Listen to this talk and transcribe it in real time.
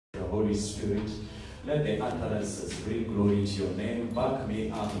Holy Spirit. Let the utterances bring glory to your name. Back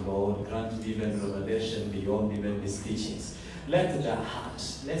me up, Lord. Grant me even revelation beyond even these teachings. Let the heart,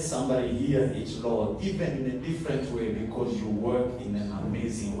 let somebody hear it, Lord, even in a different way, because you work in an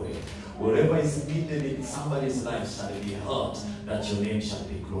amazing way. Whatever is needed in somebody's life shall be heard, that your name shall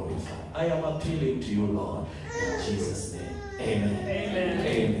be glorified. I am appealing to you, Lord, in Jesus' name. Amen.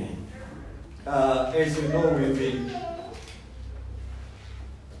 Amen. Amen. As you know, we've been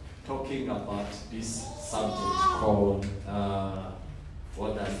talking about this subject called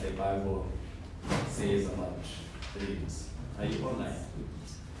what does the Bible says about dreams. Are you online?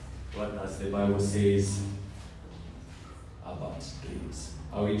 What does the Bible says about dreams?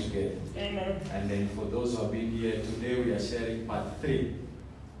 Are we together? Amen. And then for those who have been here today, we are sharing part 3.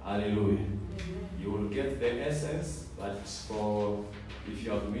 Hallelujah. You will get the essence, but for if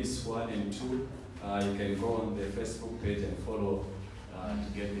you have missed 1 and 2, you can go on the Facebook page and follow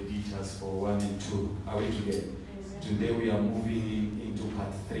to get the details for 1 and 2. Are we together? Today we are moving into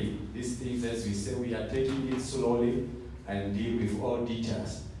part 3. These things, as we say, we are taking it slowly and deal with all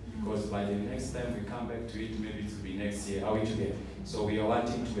details, because by the next time we come back to it, maybe it will be next year. Are we together? So we are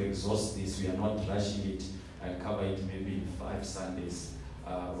wanting to exhaust this. We are not rushing it and cover it maybe in 5 Sundays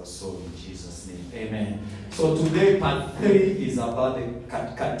or so, in Jesus' name. Amen. So today part 3 is about the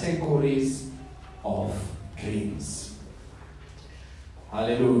categories of dreams.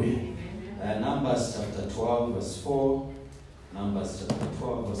 Hallelujah. Numbers chapter 12 verse 4. Numbers chapter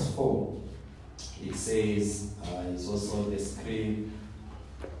 12 verse 4. It says, it's also the screen.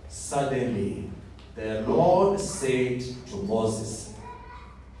 Suddenly, the Lord said to Moses,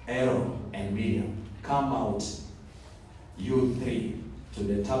 Aaron, and Miriam, come out, you 3, to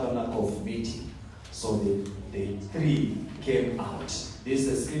the tabernacle of meeting. So the 3 came out. This is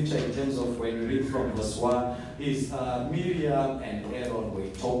the scripture in terms of when we read from verse 1, is Miriam and Aaron were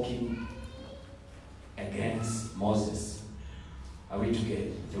talking against Moses. Are we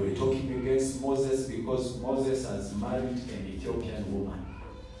together? They were talking against Moses because Moses has married an Ethiopian woman.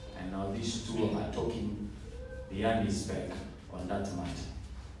 And now these 2 are talking behind his back on that matter.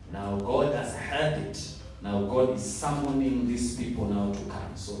 Now God has heard it. Now God is summoning these people now to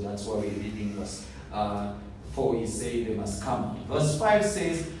come. So that's why we're reading verse 4. He said they must come. Verse 5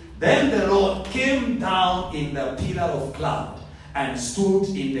 says, then the Lord came down in the pillar of cloud and stood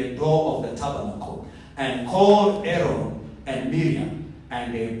in the door of the tabernacle and called Aaron and Miriam,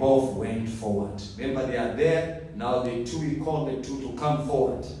 and they both went forward. Remember, they are there. Now the 2, he called the 2 to come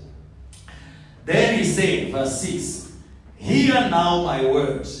forward. Then he said, verse 6, hear now my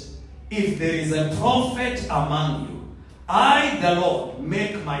words. If there is a prophet among you, I, the Lord,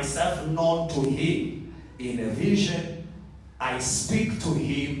 make myself known to him in a vision. I speak to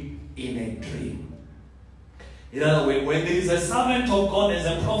him in a dream. In other words, when there is a servant of God, there is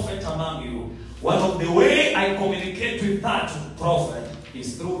a prophet among you. One of the way I communicate with that prophet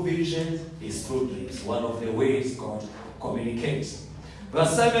is through visions, is through dreams. One of the ways God communicates.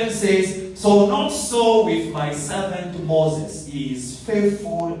 Verse 7 says, so not so with my servant Moses. He is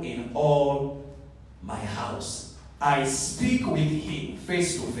faithful in all my house. I speak with him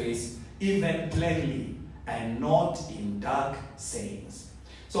face to face, even plainly, and not in dark sayings.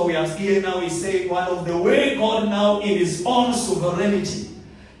 So we have here now, he's saying one of the way God now in his own sovereignty,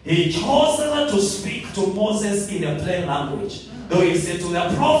 he chose to speak to Moses in a plain language. Though he said to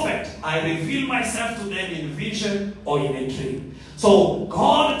the prophet, I reveal myself to them in vision or in a dream. So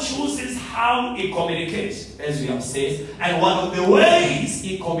God chooses how he communicates, as we have said. And one of the ways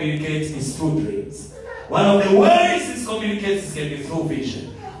he communicates is through dreams. One of the ways he communicates can be through vision.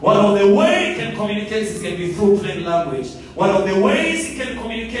 One of the ways he can communicate can be through plain language. One of the ways he can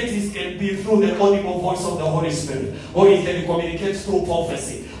communicate can be through the audible voice of the Holy Spirit. Or he can communicate through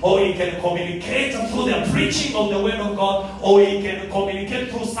prophecy. Or he can communicate through the preaching of the word of God. Or he can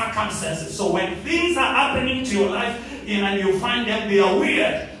communicate through circumstances. So when things are happening to your life and you find them they are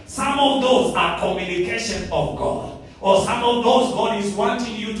weird, some of those are communication of God. Or some of those God is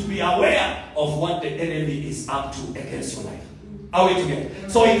wanting you to be aware of what the enemy is up to against your life. Are we together?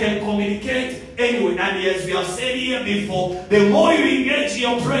 So he can communicate anyway. And as we have said here before, the more you engage in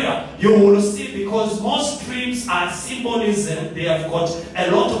your prayer, you will see, because most dreams are symbolism. They have got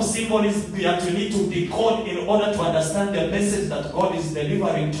a lot of symbolism that you need to decode in order to understand the message that God is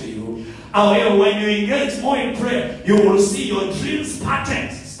delivering to you. However, when you engage more in prayer, you will see your dreams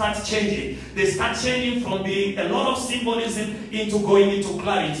patterns start changing. They start changing from being a lot of symbolism into going into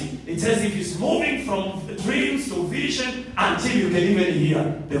clarity. It's as if it's moving from dreams to vision until you can even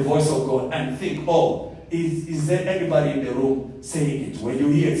hear the voice of God and think, oh, is there anybody in the room saying it? When you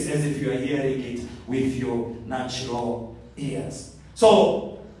hear it, as if you are hearing it with your natural ears.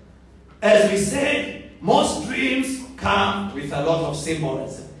 So, As we said, most dreams come with a lot of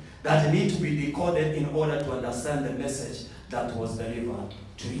symbolism that need to be decoded in order to understand the message that was delivered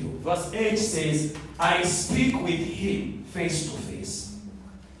to you. Verse 8 says, I speak with him face to face.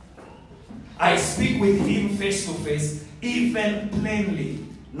 I speak with him face to face, even plainly,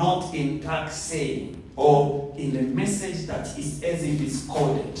 not in dark saying, or in a message that is as if it's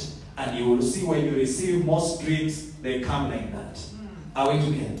coded. And you will see when you receive most dreams, they come like that. Are we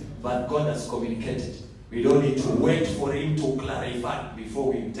together? But God has communicated. We don't need to wait for him to clarify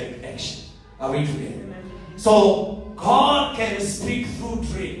before we take action. Are we together? So God can speak through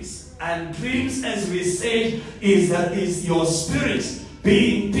dreams. And dreams, as we said, is your spirit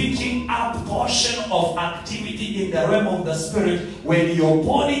picking up portion of activity in the realm of the spirit when your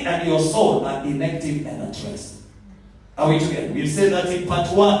body and your soul are inactive and at rest. Are we together? We said that in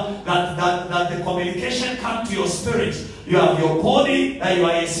part 1 that the communication comes to your spirit. You have your body, and you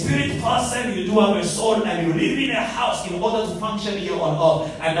are a spirit person, you do have a soul, and you live in a house in order to function here on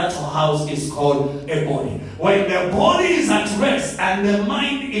earth, and that house is called a body. When the body is at rest and the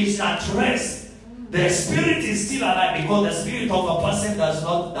mind is at rest, the spirit is still alive, because the spirit of a person does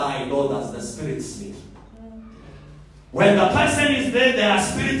not die, nor does the spirit sleep. When the person is dead, their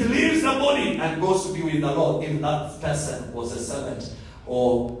spirit leaves the body and goes to be with the Lord, if that person was a servant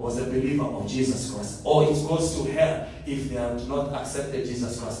or was a believer of Jesus Christ. Or it goes to hell if they have not accepted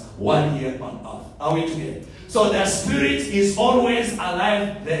Jesus Christ 1 year on earth. Are we together? So the spirit is always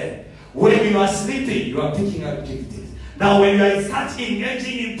alive there. When you are sleeping, you are picking up activities. Now when you start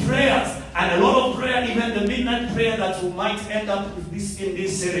engaging in prayers, and a lot of prayer, even the midnight prayer that we might end up with in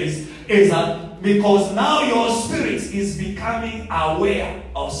this series, is that because now your spirit is becoming aware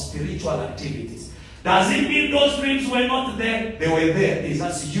of spiritual activities. Does it mean those dreams were not there? They were there. It's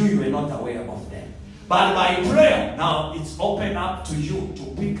just you were not aware of them. But by prayer, now it's open up to you to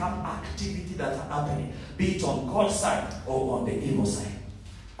pick up activity that are happening, be it on God's side or on the evil side.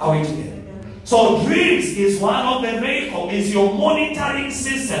 Are we together? So dreams is one of the vehicles, is your monitoring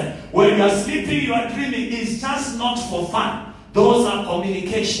system. When you are sleeping, you are dreaming. It's just not for fun. Those are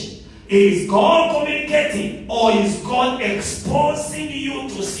communication. Is God communicating, or is God exposing you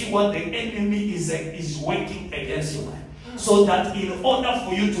to see what the enemy is working against your life? So that in order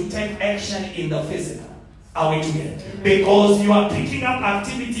for you to take action in the physical. Are we together? Because you are picking up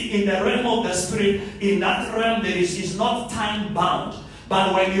activity in the realm of the spirit. In that realm, there is not time bound.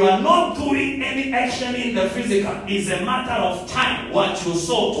 But when you are not doing any action in the physical, it's a matter of time what you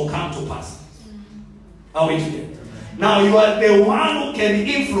saw to come to pass. Are we together? Now you are the one who can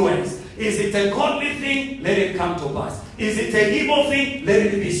influence. Is it a godly thing? Let it come to pass. Is it an evil thing? Let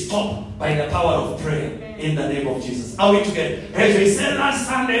it be stopped by the power of prayer in the name of Jesus. Are we together? As we said last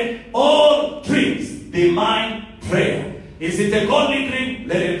Sunday, all dreams demand prayer. Is it a godly dream?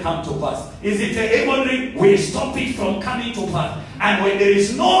 Let it come to pass. Is it an evil dream? We stop it from coming to pass. And when there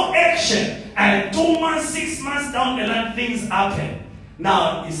is no action, and 2 months, 6 months down the line, things happen.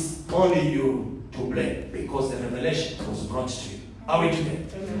 Now it's only you to blame, because the revelation was brought to you. Are we together?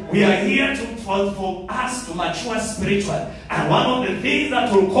 We are here for us to mature spiritually. And one of the things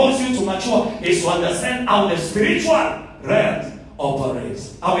that will cause you to mature is to understand how the spiritual realm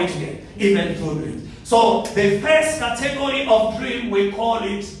operates. Are we together? Even through dreams. So the first category of dream, we call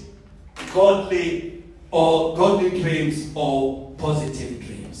it godly dreams or positive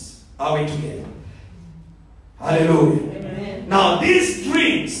dreams. Are we together? Hallelujah. Amen. Now these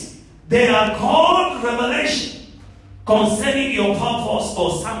dreams, they are called revelation concerning your purpose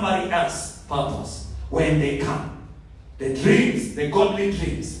or somebody else's purpose when they come. The dreams, the godly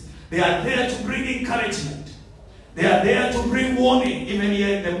dreams, they are there to bring encouragement. They are there to bring warning. Even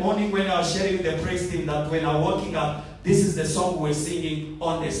here in the morning when I was sharing with the praise team that when I'm walking up, this is the song we're singing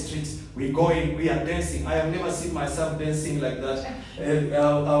on the streets. We go in, we are dancing. I have never seen myself dancing like that.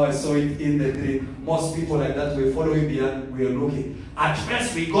 How I saw it in the dream. Most people like that were following behind, we are looking. At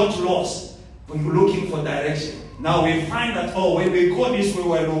first we got lost. We were looking for direction. Now we find that, oh, when we go this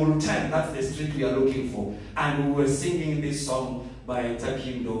way, we will turn. That's the street we are looking for. And we were singing this song by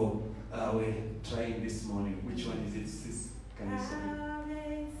Takindo. We're trying this morning. Which one is it? Can you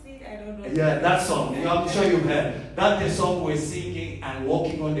sing? I don't know. Yeah, that song. I'm sure you've heard. That's the song we're singing and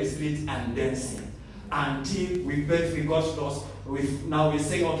walking on the street and dancing. Until we got lost. Now we're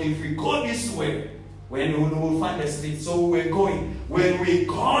saying, okay, if we go this way, when we will find the street. So we're going. When we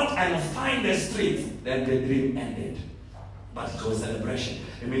got and find the street, then the dream ended. But it was a celebration.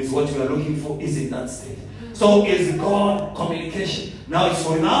 It means what you are looking for is in that state. So is God communication. Now it's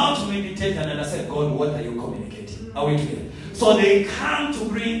for now to meditate and understand, God, what are you communicating? Are we together? So they come to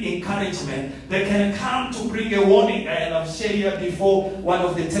bring encouragement. They can come to bring a warning. And I've shared here before one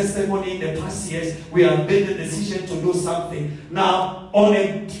of the testimony in the past years. We have made the decision to do something. Now,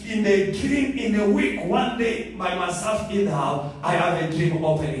 in a dream, in a week, one day, by myself in the house, I have a dream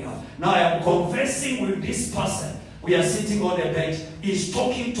opening up. Now I am conversing with this person. We are sitting on the bench. He's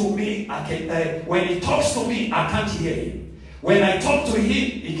talking to me. When he talks to me, I can't hear him. When I talk to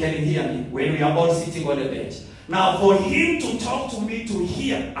him, he can hear me. When we are all sitting on the bench. Now, for him to talk to me to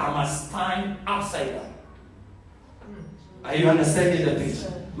hear, I must stand upside down. Are you understanding the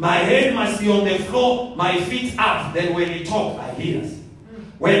picture? My head must be on the floor, my feet up. Then when he talks, I hear.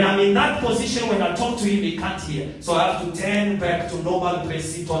 When I'm in that position, when I talk to him, he can't hear. So I have to turn back to normal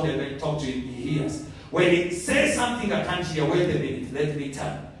place, sit on the bench, talk to him, he hears. When he says something I can't hear, wait a minute, let me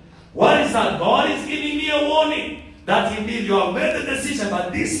turn. What is that? God is giving me a warning that indeed you have made the decision,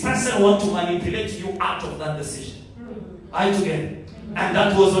 but this person wants to manipulate you out of that decision. Are you together? And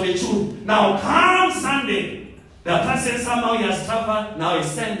that was on the truth. Now, come Sunday, the person somehow he has traveled, now he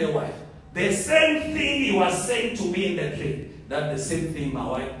sent the wife. The same thing he was saying to me in the dream, that the same thing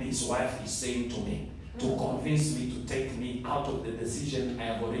his wife is saying to me, to convince me to take me out of the decision I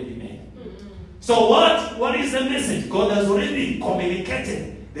have already made. So what is the message? God has already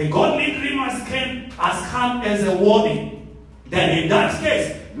communicated. The godly dream has come as a warning. Then in that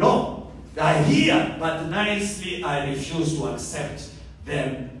case, no, I hear, but nicely I refuse to accept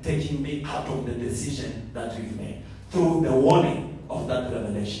them taking me out of the decision that we've made through the warning of that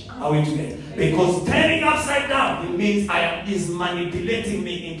revelation. Are we together? Because turning upside down, it means is manipulating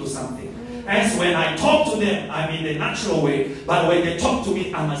me into something. Hence, when I talk to them, I'm in the natural way. But when they talk to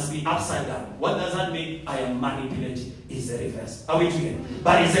me, I must be upside down. What does that mean? I am manipulating. It's the reverse. Are we together?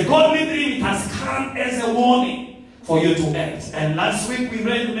 But it's a godly dream. It has come as a warning for you to act. And last week we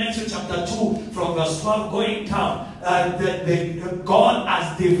read Matthew chapter 2 from verse 12 going down. God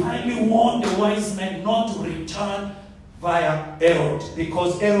has divinely warned the wise men not to return via Herod.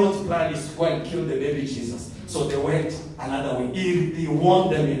 Because Herod's plan is to go and kill the baby Jesus. So they went another way. He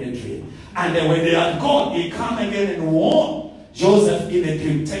warned them in a dream. And then when they had gone, he came again and warned Joseph in a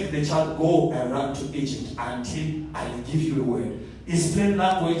dream, take the child, go and run to Egypt until I give you a word. It's plain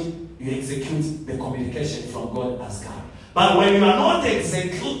language, you execute the communication from God has come. But when you are not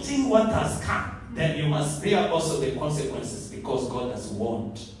executing what has come, then you must bear also the consequences because God has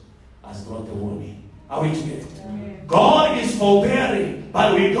warned, has brought the warning. Are we together? God is forbearing,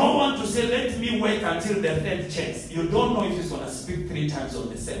 but we don't want to say, let me wait until the third chance. You don't know if he's going to speak 3 times on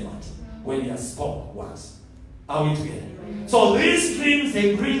the same matter when he has spoken once. Are we together? So these dreams,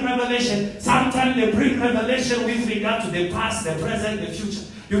 they bring revelation. Sometimes they bring revelation with regard to the past, the present, the future.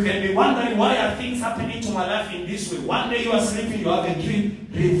 You can be wondering, why are things happening to my life in this way? One day you are sleeping, you have a dream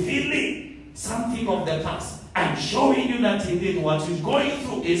revealing something of the past and showing you that indeed what you're going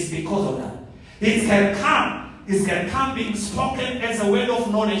through is because of that. It can come being spoken as a word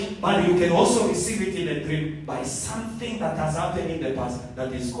of knowledge, but you can also receive it in a dream by something that has happened in the past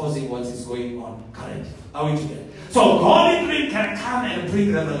that is causing what is going on currently. Are we together? So godly dream can come and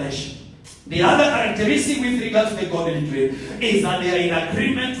bring revelation. The other characteristic with regard to the godly dream is that they are in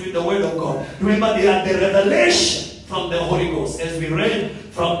agreement with the word of God. Remember, they are the revelation from the Holy Ghost. As we read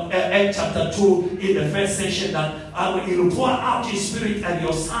from Acts chapter 2 in the first session, that He will pour out His Spirit, and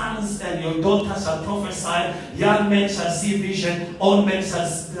your sons and your daughters shall prophesy, young men shall see vision, old men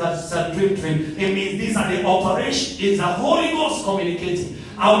shall dream. It means these are the operations. It's the Holy Ghost communicating.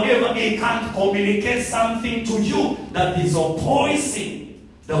 However, He can't communicate something to you that is opposing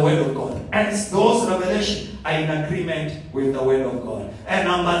the word of God. And those revelations are in agreement with the word of God. And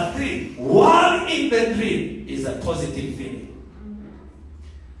number 3, one in the dream is a positive feeling.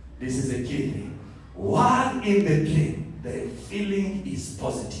 This is a key thing. One in the dream, the feeling is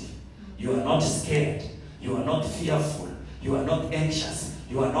positive. You are not scared. You are not fearful. You are not anxious.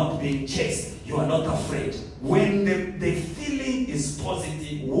 You are not being chased. You are not afraid. When the feeling is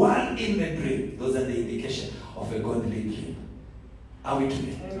positive, one in the dream, those are the indication of a godly dream. Are we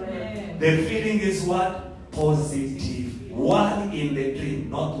together? Amen. The feeling is what? Positive. One in the dream,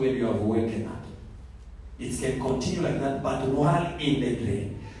 not when you have woken up. It can continue like that, but one in the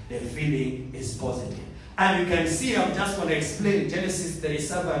dream, the feeling is positive. And you can see, I'm just going to explain Genesis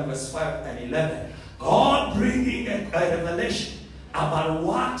 37, verse 5 and 11. God bringing a revelation about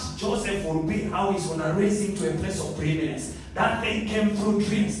what Joseph will be, how he's going to raise him to a place of preeminence. That thing came through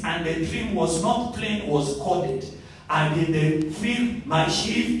dreams, and the dream was not plain, was coded. And in the field, my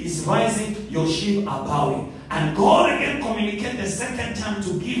sheep is rising, your sheep are bowing. And God again communicated the second time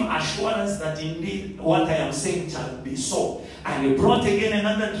to give assurance that indeed what I am saying shall be so. And he brought again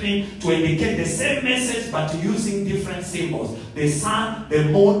another dream to indicate the same message but using different symbols. The sun, the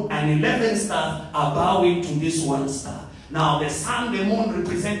moon, and 11 stars are bowing to this one star. Now the sun, the moon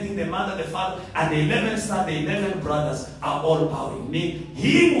representing the mother, the father, and the 11 stars, the 11 brothers are all bowing. Meaning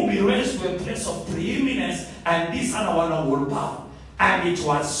he will be raised to a place of preeminence and this other one will bow. And it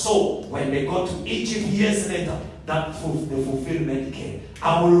was so when they got to Egypt years later that the fulfillment came.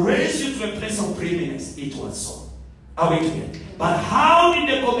 I will raise you to a place of preeminence. It was so. Are we together? But how did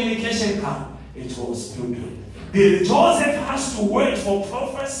the communication come? It was through dream. Did Joseph has to wait for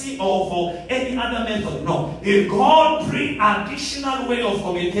prophecy or for any other method? No. If God bring additional way of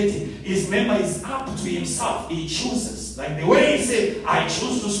communicating, his member is up to himself. He chooses. Like the way he said, I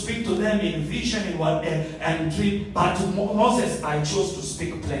choose to speak to them in vision in one and dream. But to Moses, I chose to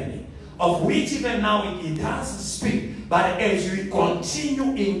speak plainly. Of which even now he does speak. But as you continue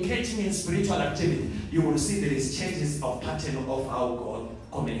engaging in spiritual activity, you will see there is changes of pattern of how God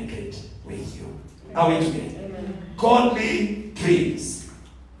communicates with you. Are we together? Godly dreams.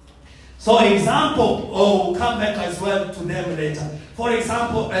 So example, we'll come back as well to them later. For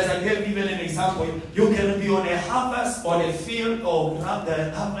example, as I gave even an example, you can be on a harvest on a field or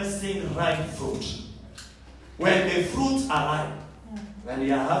harvesting ripe fruit. When the fruits are ripe, when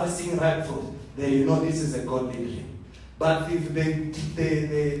you are harvesting ripe fruit, then you know this is a godly dream. But if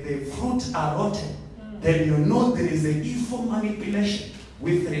the fruit are rotten, then you know there is an evil manipulation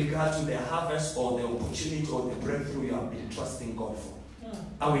with regard to the harvest or the opportunity or the breakthrough you have been trusting God for.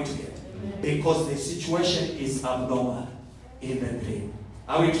 Are we together? Amen. Because the situation is abnormal in the dream.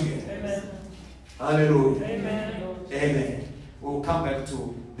 Are we together? Amen. Hallelujah. Amen. Amen. We'll come back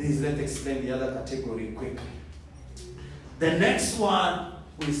to this. Let's explain the other category quickly. The next one,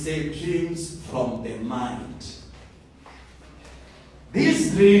 we say dreams from the mind.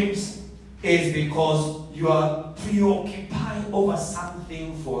 These dreams is because you are preoccupied over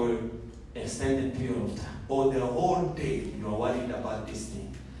something for an extended period of time. Or the whole day you are worried about this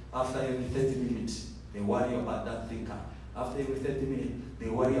thing. After every 30 minutes, they worry about that thing comes. After every 30 minutes, they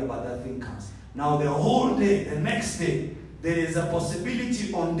worry about that thing comes. Now the whole day, the next day, there is a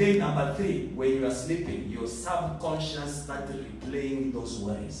possibility on day number 3, when you are sleeping, your subconscious started replaying those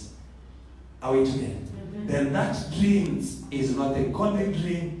worries. Are we together? Then that dream is not a godly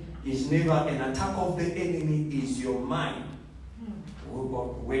dream. Is never an attack of the enemy. Is your mind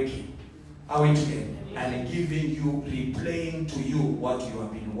waking. Are we together? And giving you, replaying to you what you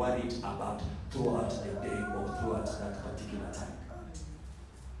have been worried about throughout the day or throughout that particular time.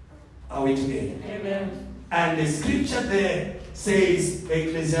 Are we together? Amen. And the scripture there says,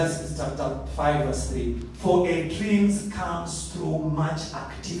 Ecclesiastes chapter 5 verse 3, for a dream comes through much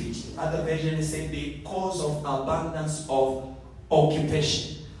activity. Other versions say the cause of abundance of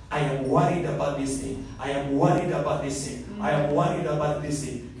occupation. I am worried about this thing. I am worried about this thing. I am worried about this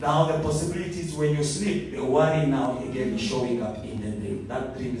thing. Now the possibilities when you sleep, the worry now again is showing up in the dream.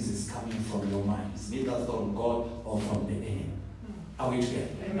 That dream is coming from your mind. It's neither from God or from the enemy. Are we together?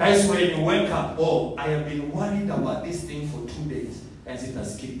 That's when you wake up, oh, I have been worried about this thing for 2 days, as it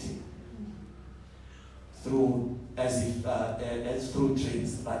has kicked in. Through through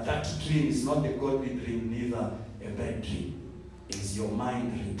dreams. But that dream is not a godly dream, neither a bad dream. Is your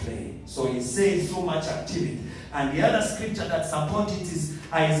mind replaying. So it says so much activity. And the other scripture that supports it is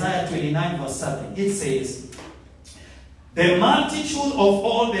Isaiah 29 verse 7. It says, the multitude of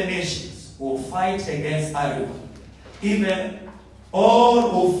all the nations will fight against Ariel. Even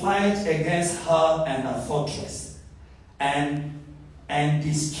all will fight against her and her fortress, and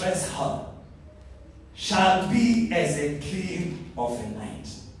distress her. Shall be as a dream of a night.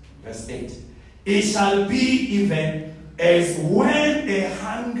 Verse 8. It shall be even as when a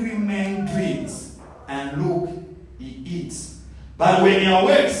hungry man dreams, and look, he eats. But when he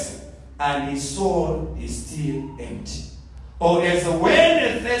awakes, and his soul is still empty. Or as when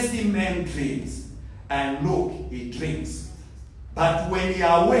a thirsty man dreams, and look, he drinks. But when he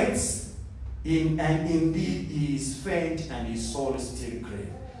awakes, and indeed he is faint, and his soul is still grave.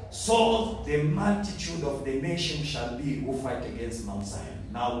 So the multitude of the nation shall be who fight against Mount Zion.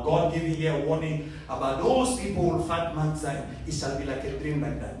 Now God giving here a warning about those people who fight Mount Zion. It shall be like a dream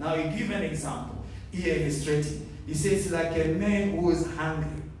like that. Now he gives an example. Here illustrating. He says like a man who is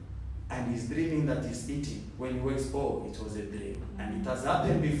hungry and he's dreaming that he's eating. When he wakes, oh, it was a dream. And it has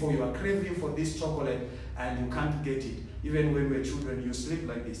happened before. You are craving for this chocolate and you can't get it. Even when we're children, you sleep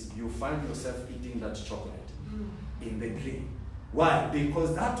like this. You find yourself eating that chocolate in the dream. Why?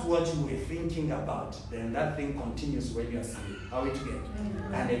 Because that's what you were thinking about. Then that thing continues when you are asleep. Are we together?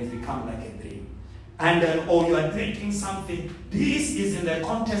 And then it becomes like a dream. and then, or you are drinking something, this is in the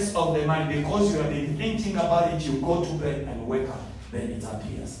context of the mind, because you have been thinking about it, you go to bed and wake up, then it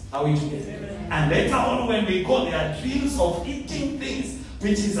appears. Are we together? And later on when we go, there are dreams of eating things,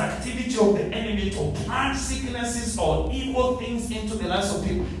 which is activity of the enemy to plant sicknesses or evil things into the lives of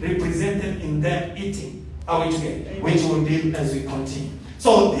people, represented in them eating. Are we together? Which will deal as we continue.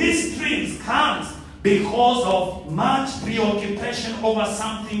 So these dreams comes because of much preoccupation over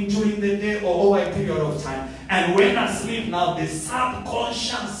something during the day or over a period of time. And when asleep now, the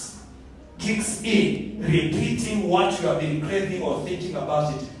subconscious kicks in, repeating what you have been craving or thinking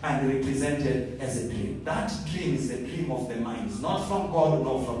about it, and represented as a dream. That dream is a dream of the mind. It's not from God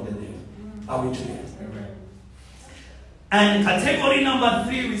nor from the devil. Are we together? And category number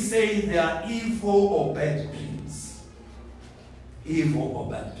 3, we say they are evil or bad dreams. Evil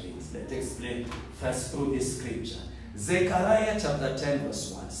or bad dreams. Let's explain first through this scripture. Zechariah chapter 10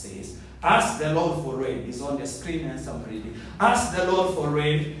 verse 1 says, ask the Lord for rain. It's on the screen and some reading. Ask the Lord for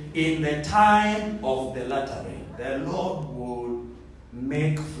rain in the time of the latter rain. The Lord will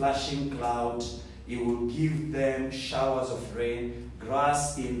make flashing clouds. He will give them showers of rain,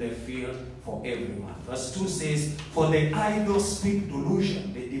 grass in the field for everyone. Verse 2 says, for the idols speak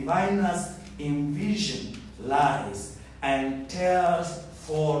delusion. The diviners envision lies and tells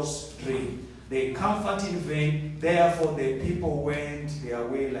false dream. They comfort in vain, therefore the people went their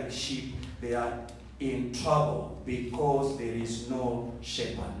way like sheep. They are in trouble because there is no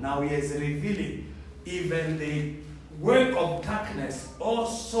shepherd. Now he is revealing even the work of darkness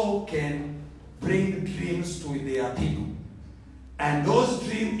also can bring dreams to their people. And those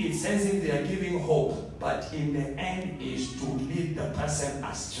dreams, it says if they are giving hope, but in the end is to lead the person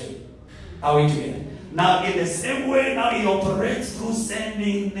astray. Are we together? Now, in the same way, now he operates through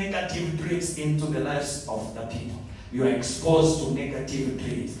sending negative dreams into the lives of the people. You are exposed to negative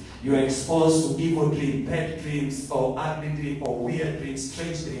dreams. You are exposed to evil dreams, bad dreams, or ugly dreams, or weird dreams,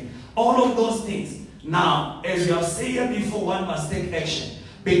 strange dreams. All of those things. Now, as you have said before, one must take action.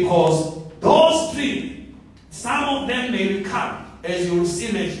 Because those dreams, some of them may come, as you will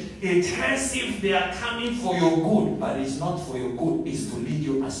see later. It's as if they are coming for your good, but it's not for your good. It's to lead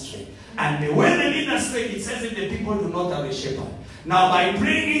you astray. And the way they lead astray, it says that the people do not have a shepherd. Now, by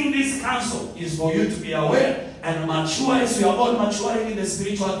bringing this counsel, is for you to be aware and mature as we are all maturing in the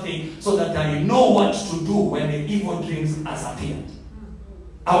spiritual thing, so that you know what to do when the evil dreams has appeared.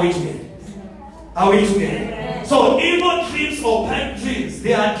 Are we together? Are we together? So, evil dreams or bad dreams,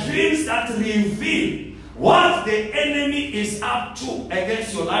 they are dreams that reveal what the enemy is up to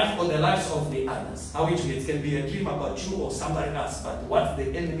against your life or the lives of the others. How it can be a dream about you or somebody else, but what the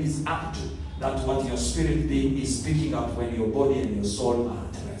enemy is up to, that's what your spirit being is picking up when your body and your soul are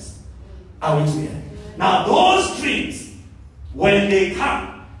at rest. Are we together? Now those dreams, when they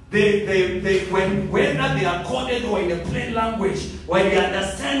come, whether they are coded or in a plain language, when you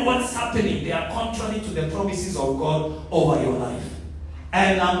understand what's happening, they are contrary to the promises of God over your life.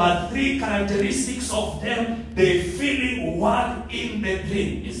 And number 3 characteristics of them, the feeling one in the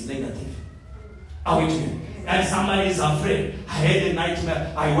dream is negative. Are we together? And somebody is afraid. I had a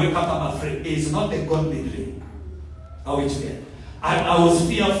nightmare. I wake up, I'm afraid. It's not a godly dream. Are we together? I was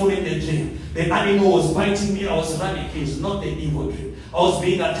fearful in the dream. The animal was biting me. I was running. It's not the evil dream. I was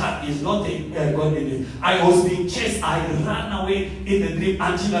being attacked. It's not a godly dream. I was being chased. I ran away in the dream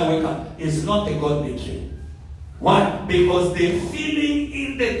until I wake up. It's not a godly dream. Why? Because the feeling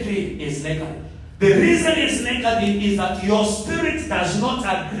in the dream is negative. The reason it's negative is that your spirit does not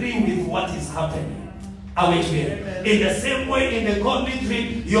agree with what is happening. Are we clear? In the same way, in the godly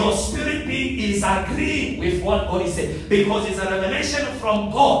dream, your spirit being is agreeing with what God is saying. Because it's a revelation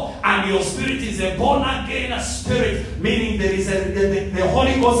from God, and your spirit is a born-again spirit, meaning there is the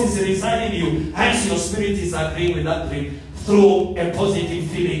Holy Ghost is residing in you. Hence, your spirit is agreeing with that dream through a positive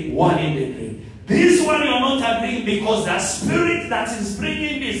feeling, one in the dream. This one you're not agreeing because the spirit that is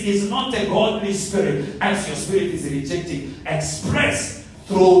bringing this is not a godly spirit. As your spirit is rejecting, expressed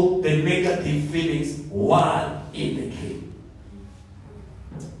through the negative feelings while in the dream.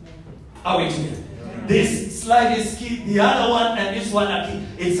 Are we together? This slide is key. The other one and this one are key.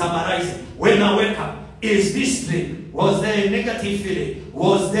 It's summarizing. When I wake up, is this dream? Was there a negative feeling?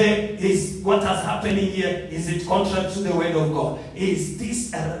 Was there, is what has happening here, is it contrary to the word of God? Is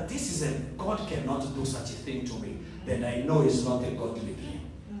this, God cannot do such a thing to me. Then I know it's not a godly dream.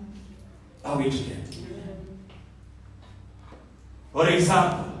 Are we together? For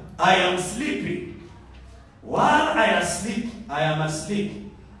example, I am sleeping. While I am asleep,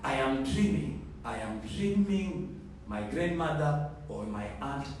 I am dreaming. I am dreaming my grandmother or my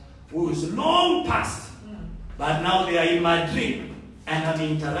aunt who is long past. But now they are in my dream and I'm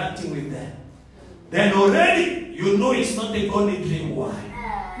interacting with them. then already you know it's not a godly dream. Why?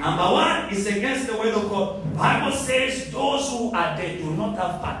 Number one, it's against the word of God. Bible says those who are dead do not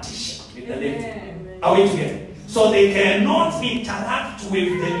have partition with the living. Are we together? So they cannot interact with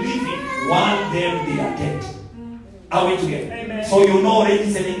the living while they are dead. Are we together? Amen. So you know already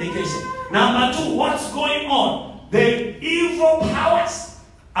it's an indication. Number two, what's going on? The evil powers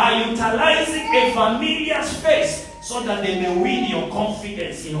are utilizing a familiar space so that they may win your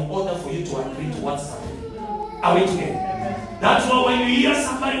confidence in order for you to agree to what's happening. Are we together? Amen. That's why when you hear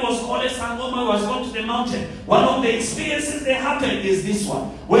somebody was called a Sangoma, was gone to the mountain, one of the experiences that happened is this one.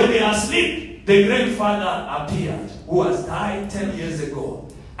 When they are asleep, the grandfather appeared, who has died 10 years ago,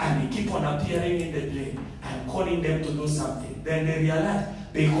 and he keep on appearing in the dream and calling them to do something. Then they realize,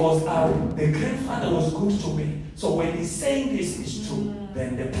 because the grandfather was good to me, so when he's saying this is true,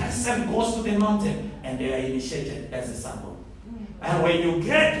 then the person goes to the mountain and they are initiated as a Sangoma. And when you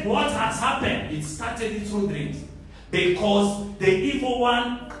get what has happened, it started through dreams. Because the evil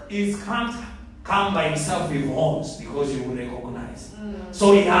one can't come by himself with horns, because you will recognize.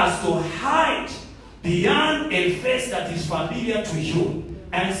 So he has to hide beyond a face that is familiar to you.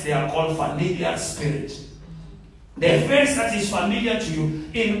 Hence they are called familiar spirit. The face that is familiar to you,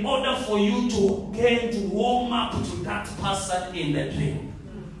 in order for you to gain to warm up to that person in the dream.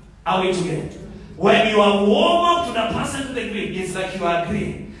 Are we together? When you are warm up to the person in the dream, it's like you are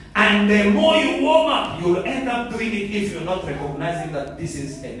agreeing. And the more you warm up, you will end up doing it if you're not recognizing that this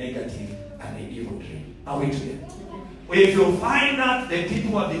is a negative and an evil dream. Are we together? If you find that the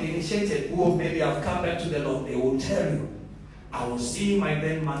people who have been initiated, who maybe have come back to the Lord, they will tell you, I was seeing my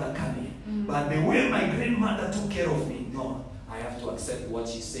grandmother coming. But the way my grandmother took care of me, no, I have to accept what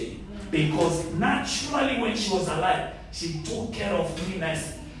she's saying. Because naturally when she was alive, she took care of me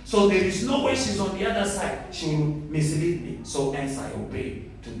nicely. So there is no way she's on the other side. She will mislead me. So hence I obey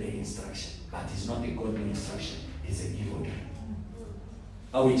to the instruction. But it's not a godly instruction. It's an evil dream.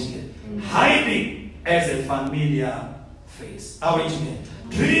 Are we together? Hiding as a familiar face. Are we together?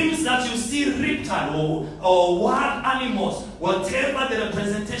 Dreams that you see reptile or wild animals, whatever the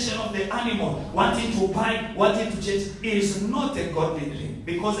representation of the animal, wanting to bite, wanting to change, is not a godly dream.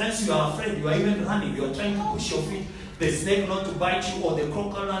 Because as you are afraid, you are even running, you are trying to push your feet, the snake not to bite you, or the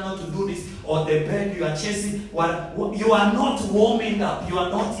crocodile not to do this, or the bird you are chasing. Well, you are not warming up, you are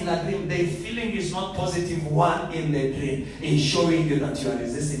not in a dream. The feeling is not positive one in the dream, in showing you that you are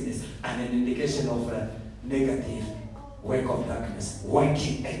resisting this, and an indication of a negative work of darkness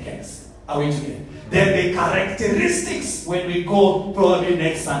working against. Are we together? Then the characteristics, when we go probably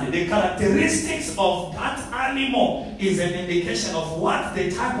next Sunday, the characteristics of that animal is an indication of what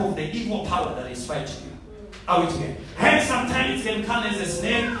the type of the evil power that is fighting you. Are we together? Hence sometimes it can come as a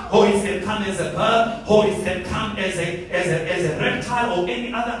snake, or it can come as a bird, or it can come as a reptile or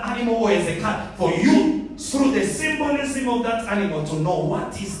any other animal, or as a cat. For you, through the symbolism of that animal, to know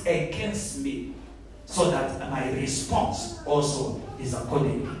what is against me, so that my response also is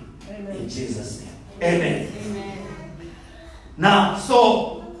accordingly. Amen. In Jesus' name. Amen. Amen. Now,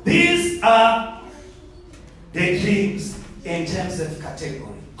 so these are the dreams in terms of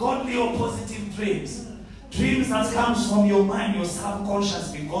category. Godly or positive dreams. Dreams that comes from your mind, your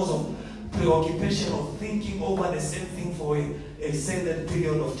subconscious, because of preoccupation of thinking over the same thing for a extended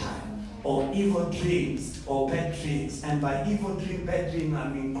period of time. Or evil dreams or bad dreams. And by evil dream, bad dream,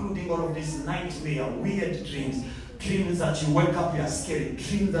 I'm including all of these nightmare, weird dreams. Dreams that you wake up, you are scared.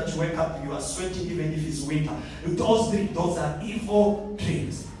 Dreams that you wake up, you are sweating even if it's winter. Those are evil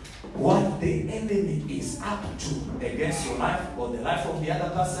dreams. What the enemy is up to against your life or the life of the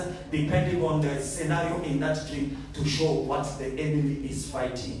other person, depending on the scenario in that dream, to show what the enemy is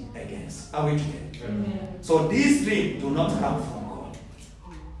fighting against. Are we together? Amen. So these dreams do not come from God.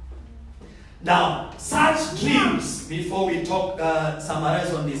 Now, such dreams, before we talk,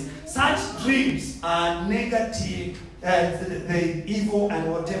 summarize on this, such dreams are negative, the evil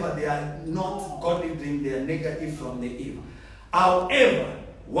and whatever, they are not godly dreams, they are negative from the evil. However,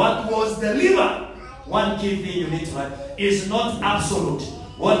 what was delivered, one key thing you need to have, is not absolute.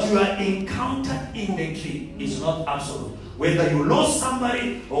 What you are encountered in the dream is not absolute. Whether you lost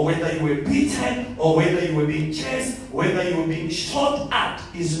somebody, or whether you were beaten, or whether you were being chased, whether you were being shot at,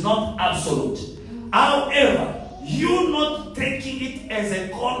 is not absolute. However, you not taking it as a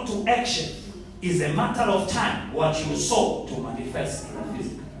call to action is a matter of time, what you saw to manifest in the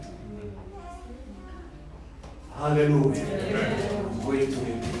physical. Hallelujah. I'm going to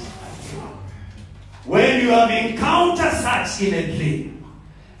repeat. When you have encountered such in a dream,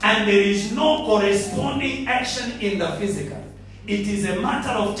 and there is no corresponding action in the physical, it is a matter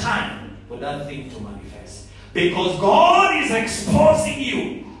of time for that thing to manifest. Because God is exposing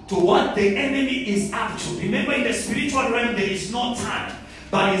you to what the enemy is up to. Remember, in the spiritual realm, there is no time,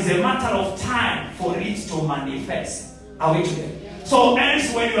 but it's a matter of time for it to manifest. Are we together? So,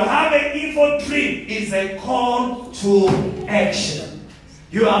 hence, when you have an evil dream, it's a call to action.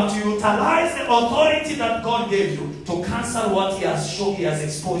 You have to utilize the authority that God gave you to cancel what He has shown, He has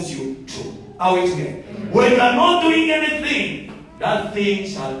exposed you to. Are we together? When you are not doing anything, that thing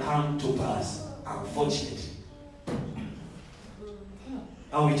shall come to pass. Unfortunately.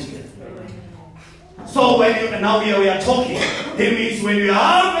 Are we together? So when you, now we are talking, it means when you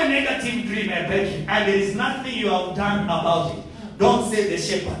have a negative dream, a bad dream, and there is nothing you have done about it, don't say the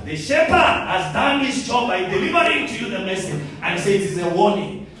shepherd. The shepherd has done his job by delivering to you the message and say it is a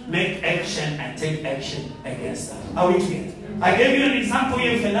warning. Make action and take action against that. Are we together? I gave you an example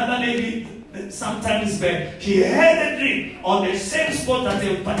here of another lady sometimes back. She had a dream on the same spot at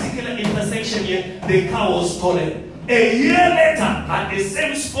a particular intersection here. The car was stolen. A year later, at the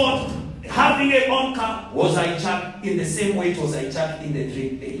same spot, having a own car was hijacked in the same way it was hijacked in the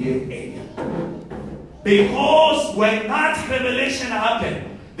dream a year earlier. Because when that revelation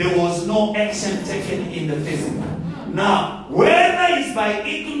happened, there was no action taken in the physical. Now, whether it's by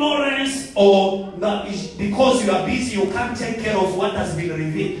ignorance or not, because you are busy, you can't take care of what has been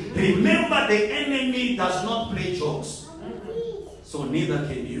revealed. Remember, the enemy does not play jokes. So neither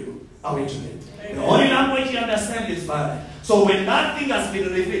can you. Are we together? The only language you understand is violent. So when that thing has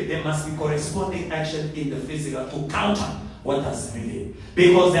been revealed, there must be corresponding action in the physical to counter what has been revealed.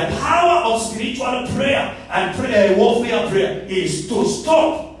 Because the power of spiritual prayer and warfare prayer is to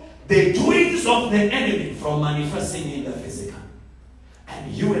stop the doings of the enemy from manifesting in the physical.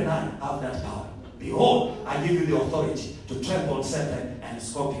 And you and I have that power. Behold, I give you the authority to trample on serpent and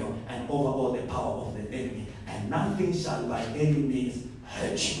scorpion and over all the power of the enemy. And nothing shall by any means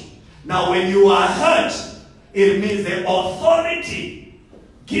hurt you. Now, when you are hurt, it means the authority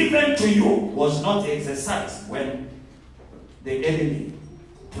given to you was not exercised when the enemy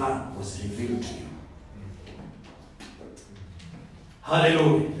plan was revealed to you.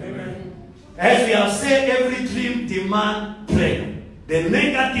 Hallelujah. Amen. As we have said, every dream demands prayer. The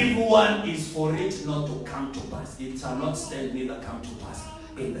negative one is for it not to come to pass. It shall not stand, neither come to pass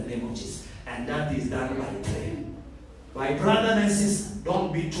in the name of Jesus. And that is done by prayer. My brother and sister,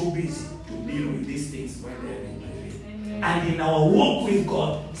 don't be too busy to deal with these things when they are being revealed. And in our walk with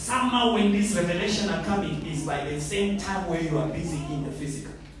God, somehow when this revelation are coming, is by the same time where you are busy in the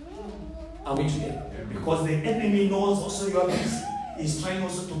physical. Are we together? Because the enemy knows also you are busy. He's trying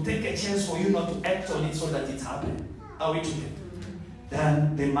also to take a chance for you not to act on it so that it happens. Are we together?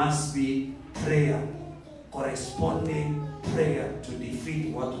 Then there must be prayer, corresponding prayer to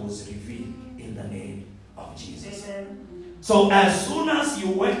defeat what was revealed in the name of Jesus. Amen. So as soon as you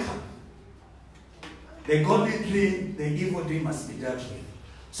wake up, the godly dream, the evil dream must be dealt with.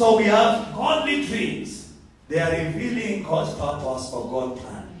 So we have godly dreams. They are revealing God's purpose or God's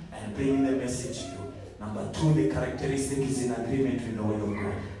plan and bringing the message to you. Number two, the characteristic is in agreement with the word of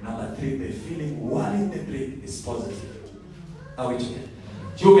God. Number three, the feeling while in the dream is positive. Are we together?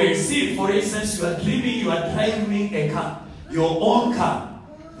 You can see, for instance, you are dreaming, you are driving a car, your own car.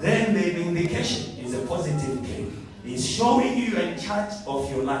 Then the indication is a positive dream. It's showing you in charge of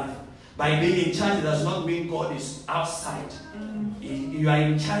your life. By being in charge does not mean God is outside. You are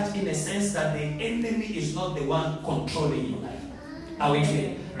in charge in a sense that the enemy is not the one controlling your life. Are we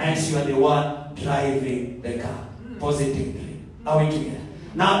together? Hence you are the one driving the car. Positively. Are we together?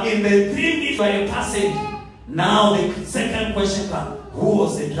 Now in the dream, if you are a passenger, now the second question comes. Who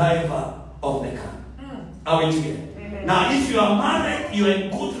was the driver of the car? Are we together? Now if you are married, you are in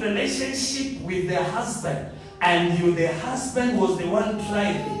good relationship with the husband, and the husband was the one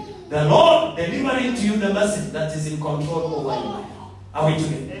driving, the Lord delivering to you the message that is in control over your life. Are we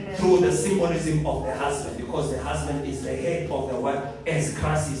together? Amen. Through the symbolism of the husband, because the husband is the head of the wife, as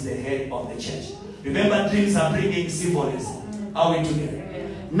Christ is the head of the church. Remember, dreams are bringing symbolism. Are we together?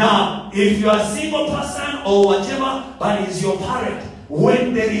 Amen. Now, if you are a single person or whatever, but is your parent,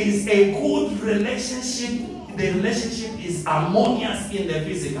 when there is a good relationship, the relationship is harmonious in the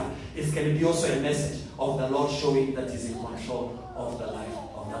physical, it can be also a message of the Lord showing that is in control of the life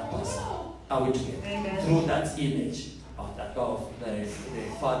of that person. Are we together? Amen. Through that image of the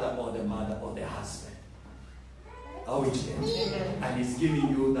father or the mother or the husband. Are we together? Amen. And he's giving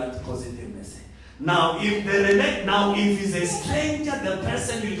you that positive message. Now, if it's a stranger, the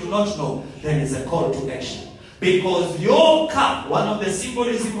person you do not know, then it's a call to action. Because your car, one of the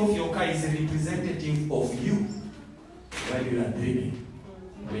symbolism of your car is a representative of you. When you are dreaming,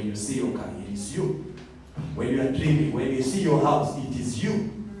 when you see your car, it is you. When you are dreaming, when you see your house, it is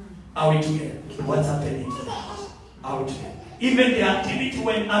you. Are we together? What's happening to the house? Are we together? Even the activity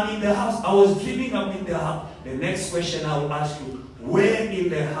when I'm in the house, I was dreaming I'm in the house. The next question I will ask you, where in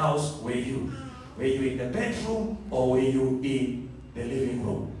the house were you? Were you in the bedroom or were you in the living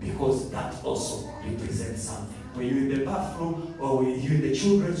room? Because that also represents something. Were you in the bathroom or were you in the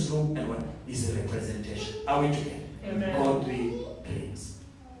children's room? And what is a representation? Are we together? Amen. Godly dreams.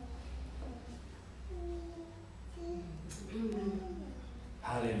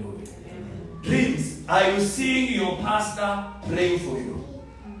 Hallelujah. Dreams. Are you seeing your pastor praying for you?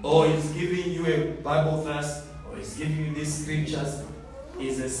 Or is giving you a Bible verse? Or is giving you these scriptures?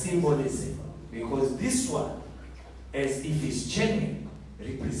 Is a symbolism. Because this one, as if it's genuine,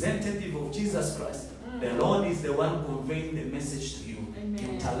 representative of Jesus Christ, the Lord is the one conveying the message to you,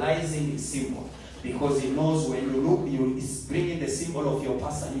 utilizing his symbol. Because he knows when you look, he's bringing the symbol of your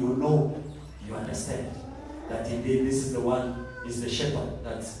pastor, you know, you understand that indeed this is the one, is the shepherd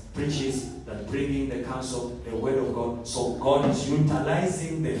that preaches, that bringing the counsel, the word of God. So God is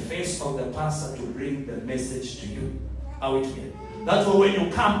utilizing the face of the pastor to bring the message to you. Are we together? That's why when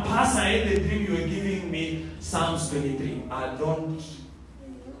you come, Pastor, I had the dream you were giving me Psalms 23.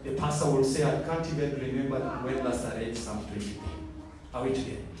 The pastor will say, I can't even remember when last I read Psalm 23. Are we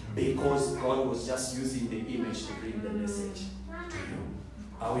together? Because God was just using the image to bring the message to you.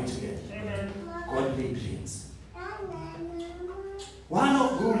 Are we together? Amen. Godly dreams. One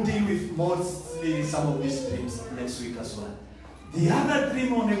of we will deal with mostly some of these dreams next week as well. The other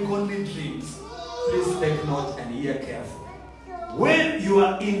dream on the godly dreams, please take note and hear carefully. When you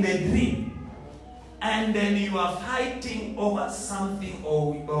are in the dream and then you are fighting over something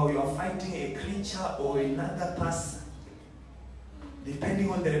or you are fighting a creature or another person, depending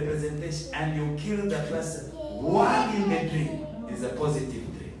on the representation, and you kill the person, one in the dream is a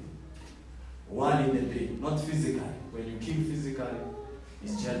positive dream. One in the dream, not physically. When you kill physically,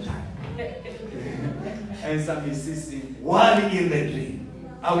 it's jail time. And some insisting, one in the dream.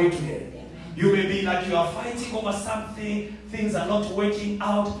 Are we together? You may be like you are fighting over something, things are not working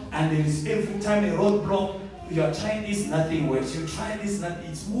out, and there is every time a roadblock. You are trying this, nothing works. You try this,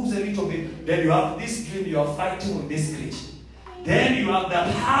 nothing, it moves a little bit. Then you have this dream, you are fighting with this creature. Then you have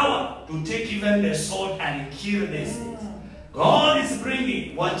the power to take even the sword and kill these things. God is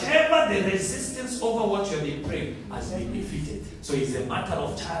bringing whatever the resistance over what you have been praying has been defeated. So it's a matter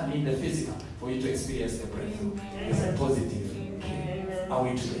of time in the physical for you to experience the breakthrough. It's a positive dream. Are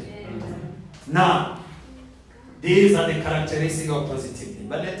we together? Now, these are the characteristics of positivity.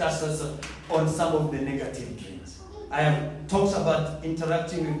 But let us also on some of the negative dreams. I have talked about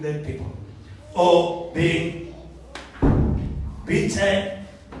interacting with dead people or being beaten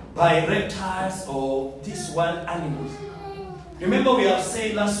by reptiles or these wild animals. Remember we have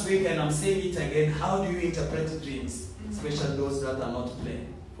said last week, and I'm saying it again, how do you interpret dreams? Especially those that are not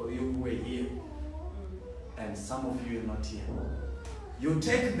playing. For you who are here, and some of you are not here. You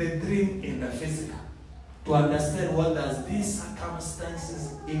take the dream in the physical to understand what does these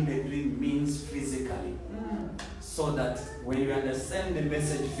circumstances in the dream means physically. So that when you understand the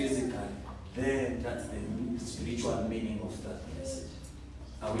message physically, then that's the spiritual meaning of that message.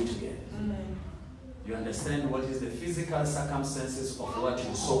 Are we together? You understand what is the physical circumstances of what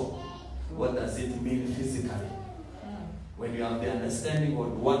you saw. What does it mean physically? When you have the understanding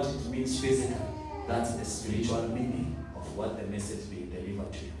of what it means physically, that's the spiritual meaning of what the message being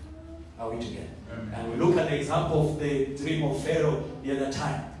delivered to you. Are we together? And we look at the example of the dream of Pharaoh the other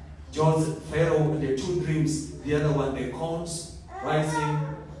time. Pharaoh, the two dreams, the other one, the corns rising,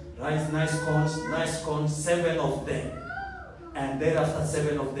 nice corns, 7 of them. And then after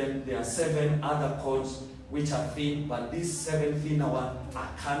 7 of them, there are 7 other corns which are thin, but these 7 thinner ones are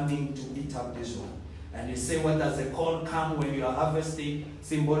coming to eat up this one. And you say, what does the corn come when you are harvesting?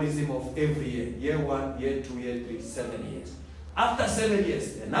 Symbolism of every year. Year 1, year 2, year 3, 7 years. After 7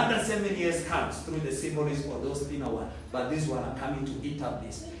 years, another 7 years comes through the symbolism of those thinner ones. But these ones are coming to eat up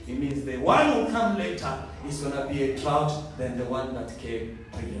this. It means the one who come later is going to be a drought than the one that came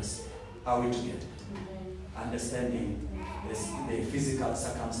previously. Are we together? Understanding the physical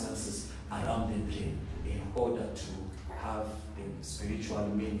circumstances around the dream in order to have the spiritual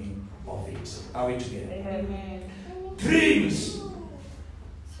meaning of it. Are we together? Amen. Dreams.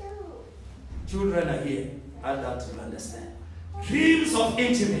 Children are here. Adults will understand. Dreams of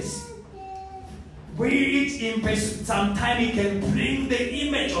intimacy. Sometimes it can bring the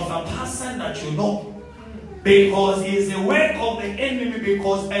image of a person that you know. Because it's a work of the enemy.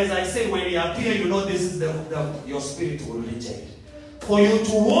 Because as I say, when he appears, you know this is your spirit will reject. For you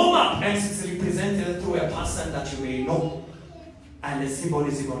to warm up, and it's represented through a person that you may know. And the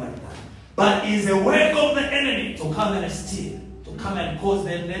symbolism like that. But it's a work of the enemy to come and steal, to come and cause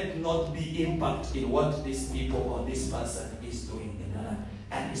them, let not be impact in what these people or this person is doing in their life,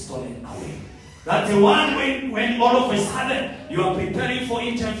 and is stolen away. That's the one when all of a sudden you are preparing for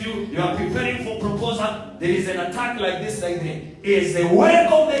interview, you are preparing for proposal, there is an attack like this, like that. It's the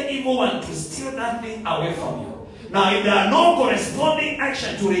work of the evil one to steal that thing away from you. Now, if there are no corresponding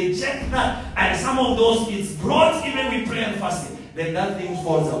action to reject that, and some of those it's brought even with prayer and fasting, then that thing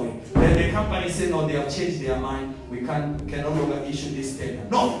falls away. Then the company says, no, they have changed their mind. We can no longer issue this tender.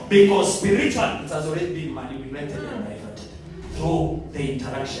 No, because spiritually it has already been manipulated and diverted through the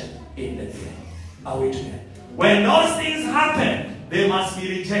interaction in the prayer. Are we together? When those things happen, they must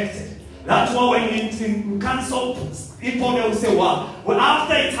be rejected. That's why when we cancel, people will say, well,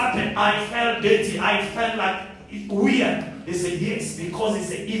 after it happened, I felt dirty. I felt like weird. They say, yes, because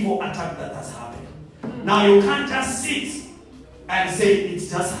it's an evil attack that has happened. Now you can't just sit and say it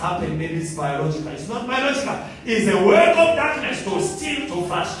just happened, maybe it's biological. It's not biological. It's a work of darkness to steal, to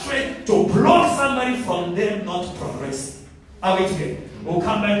frustrate, to block somebody from them not progressing. Are we together? We'll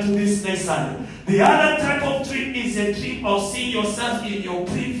come back to this next Sunday. The other type of dream is a dream of seeing yourself in your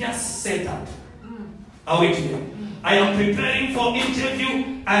previous setup. Are we together? I am preparing for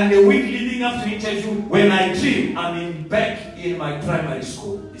interview, and the week leading up to interview, when I dream, I'm back in my primary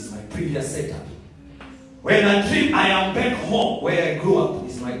school. It's my previous setup. When I dream, I am back home where I grew up.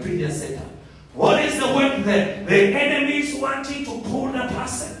 It's my previous setup. What is the work there? The enemy is wanting to pull the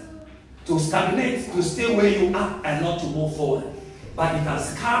person to stagnate, to stay where you are and not to move forward. But it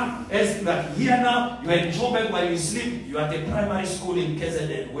has come as like here now, you are in Joburg while you sleep, you are at the primary school in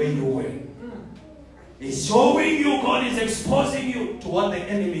KZN where you were. It's showing you, God is exposing you to what the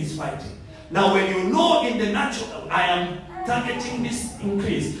enemy is fighting. Now when you know in the natural, I am targeting this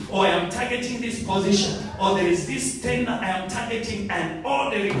increase, or I am targeting this position, or there is this tender I am targeting, and all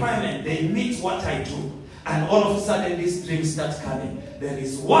the requirements, they meet what I do. And all of a sudden this dream starts coming. There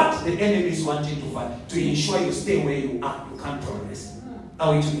is what the enemy is wanting to fight, to ensure you stay where you are. You can't progress.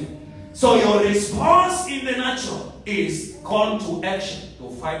 Are we together? So your response in the natural is call to action to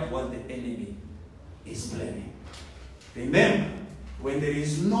fight what the enemy is planning. Remember, when there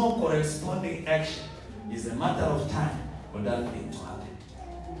is no corresponding action, it's a matter of time for that thing to happen.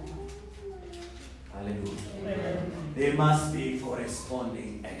 Hallelujah. Amen. There must be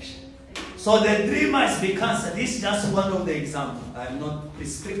corresponding action. So the dream must be cancelled. This is just one of the examples. I am not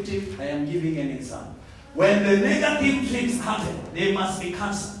prescriptive. I am giving an example. When the negative dreams happen, they must be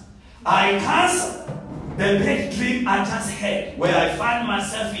cancelled. I cancel the bad dream I just had, where I find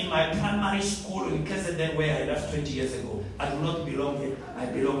myself in my primary school in KZN where I left 20 years ago. I do not belong here. I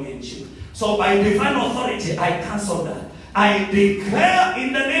belong in Chile. So by divine authority, I cancel that. I declare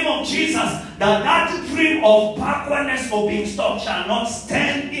in the name of Jesus that that dream of backwardness or being stopped shall not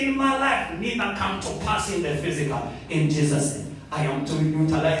stand in my life, neither come to pass in the physical. In Jesus' name, I am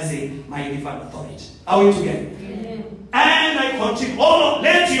utilizing my divine authority. Are we together? Amen. And I continue. Oh,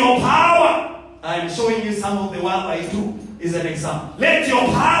 let your power. I am showing you some of the work I do is an example. Let your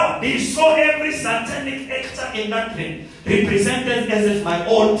power destroy every satanic actor in that dream, represented as if my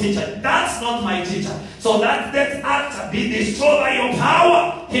own teacher. That's not my teacher. So that actor be destroyed by your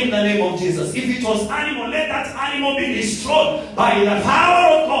power in the name of Jesus. If it was animal, let that animal be destroyed by the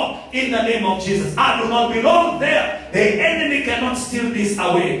power of God in the name of Jesus. I do not belong there. The enemy cannot steal this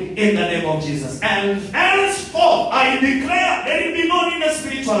away in the name of Jesus. And henceforth, I declare, let it be known in the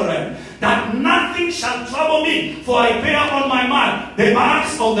spiritual realm, that nothing shall trouble me, for I bear on my mind the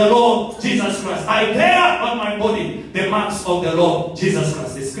marks of the Lord Jesus Christ. I bear on my body the marks of the Lord Jesus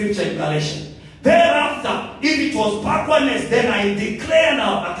Christ. The scripture in Galatians. Thereafter, if it was backwardness, then I declare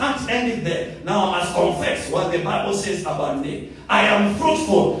now, I can't end it there. Now I must confess what the Bible says about me. I am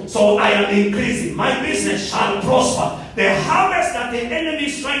fruitful, so I am increasing. My business shall prosper. The harvest that the enemy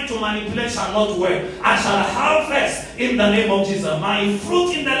is trying to manipulate shall not work. I shall harvest in the name of Jesus. My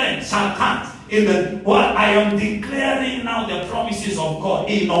fruit in the land shall come. What I am declaring now, the promises of God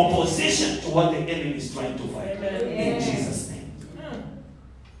in opposition to what the enemy is trying to fight. Amen. In Jesus' name.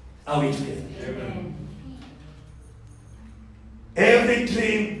 Are we together? Amen. Every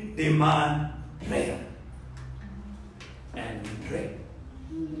dream demands prayer. And we pray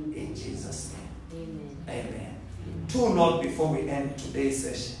in Jesus' name. Amen. Amen. 2 notes before we end today's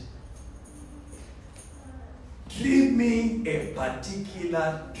session. Dreaming a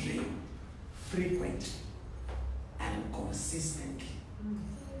particular dream frequently and consistently,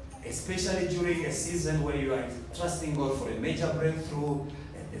 especially during a season where you are trusting God for a major breakthrough,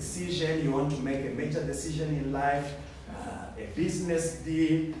 a decision, you want to make a major decision in life, a business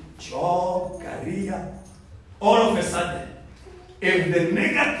deal, job, career. All of a sudden, if the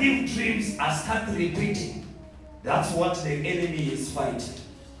negative dreams are start repeating, That's what the enemy is fighting.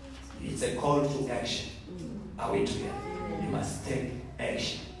 It's a call to action. Are we together? You must take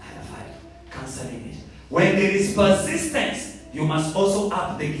action and fight. Canceling it. When there is persistence, you must also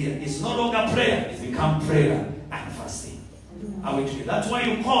up the gear. It's no longer prayer. It's become prayer and fasting. Are we together? That's why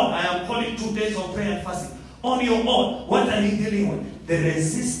you call. I am calling 2 days of prayer and fasting. On your own, what are you dealing with? The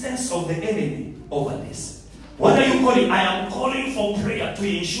resistance of the enemy over this. What are you calling? I am calling for prayer to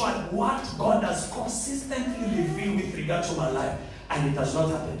ensure what God has consistently revealed with regard to my life, and it has not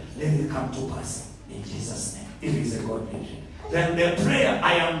happened. Let it come to pass in Jesus' name. It is a godly dream. Then the prayer,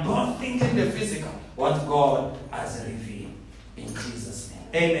 I am not thinking the physical, what God has revealed in Jesus'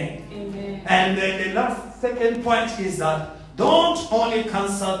 name. Amen. Amen. And then the last second point is that don't only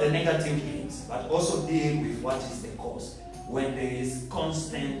cancel the negative dreams, but also deal with what is the cause. When there is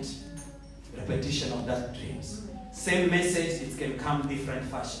constant repetition of that dreams, same message, it can come different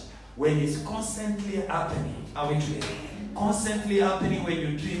fashion. When it's constantly happening, are we together? Constantly happening. When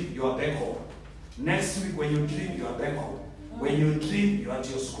you dream, you are back home. Next week, when you dream, you are back home. When you dream, you are at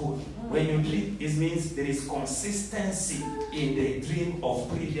your school. When you dream, it means there is consistency in the dream of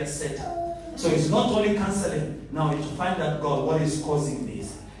previous setup. So it's not only cancelling. Now you find out, God, what is causing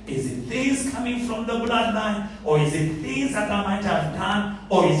this? Is it things coming from the bloodline? Or is it things that I might have done?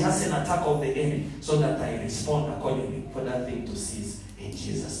 Or is it just an attack of the enemy? So that I respond accordingly for that thing to cease in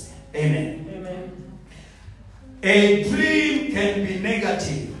Jesus' name. Amen. Amen. A dream can be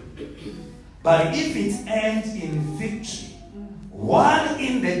negative, but if it ends in victory, one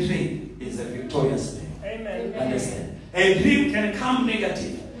in the dream is a victorious dream. Amen. Understand? A dream can come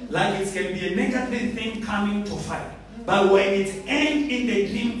negative, like it can be a negative thing coming to fight. But when it ends in the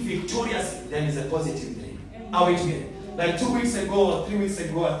dream victoriously, then it's a positive dream. Are we together? Like 2 weeks ago or 3 weeks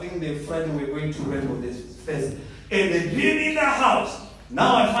ago, I think the Friday we were going to Rainbow this Thursday. And the dream in the house,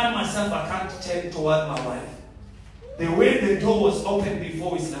 now I find myself, I can't turn toward my wife. The way the door was open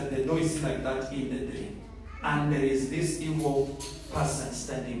before is like the door is like that in the dream. And there is this evil person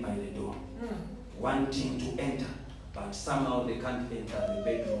standing by the door, wanting to enter. But somehow they can't enter the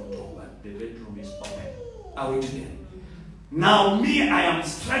bedroom door, but the bedroom is open. Are we together? Now me, I am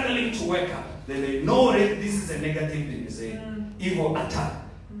struggling to wake up. They know that this is a negative thing. It's an evil attack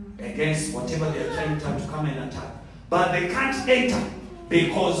against whatever they are trying to come and attack. But they can't enter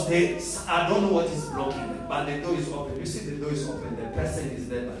because I don't know what is blocking them. But the door is open. You see the door is open. The person is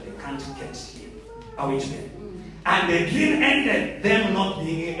there, but they can't get him. Are we together? And the dream ended them not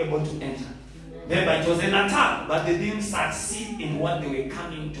being able to enter. Thereby it was an attack, but they didn't succeed in what they were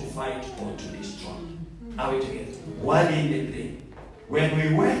coming to fight or to destroy. Are we together? While in the dream, when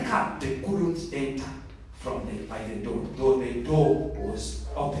we wake up, they couldn't enter by the door, though the door was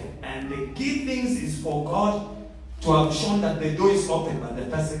open. And the key things is for God to have shown that the door is open, but the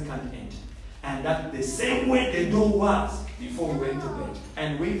person can't enter. And that the same way the door was before we went to bed.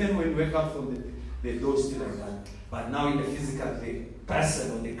 And even when we wake up from the door is still like that. But now in the physical, the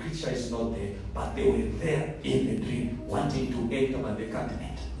person or the creature is not there, but they were there in the dream, wanting to enter, but they can't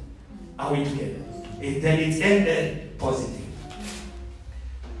enter. Are we together? Then it ended positive.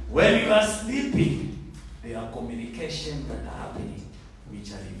 When you are sleeping, there are communications that are happening,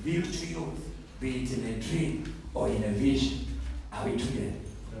 which are revealed to you, be it in a dream or in a vision. Are we together?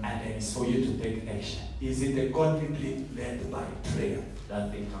 And then it's for you to take action. Is it a godly dream led by prayer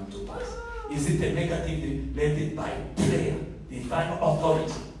that thing come to pass? Is it a negative dream led by prayer? Divine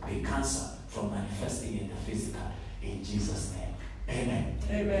authority be cancelled from manifesting in the physical. In Jesus' name. Amen.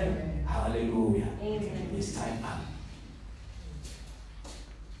 Amen. Hallelujah. Amen. It's time up.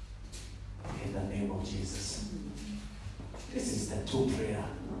 In the name of Jesus. This is the 2 prayer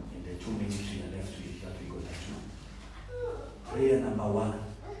in the 2 ministry I left with that we're going to do. Prayer number 1.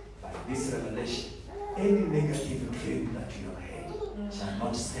 By this revelation, any negative dream that you have had shall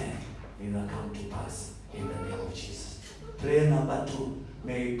not stand, neither come to pass in the name of Jesus. Prayer number 2.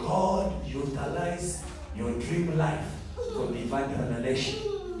 May God utilize your dream life for divine revelation,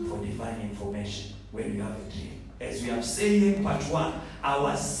 for divine information when you have a dream. As we have said in part 1,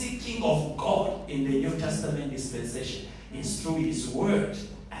 our seeking of God in the New Testament dispensation is through His Word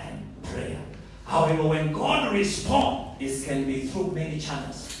and prayer. However, when God responds, it can be through many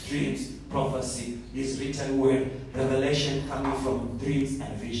channels: dreams, prophecy, His written word, revelation coming from dreams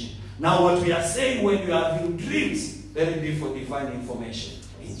and vision. Now, what we are saying, when you are having dreams, let it be for divine information.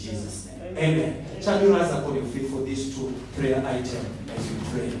 In Jesus' name. Amen. Shall you rise up on your feet for these 2 prayer items as you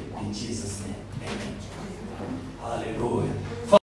pray in Jesus' name? Amen. Hallelujah.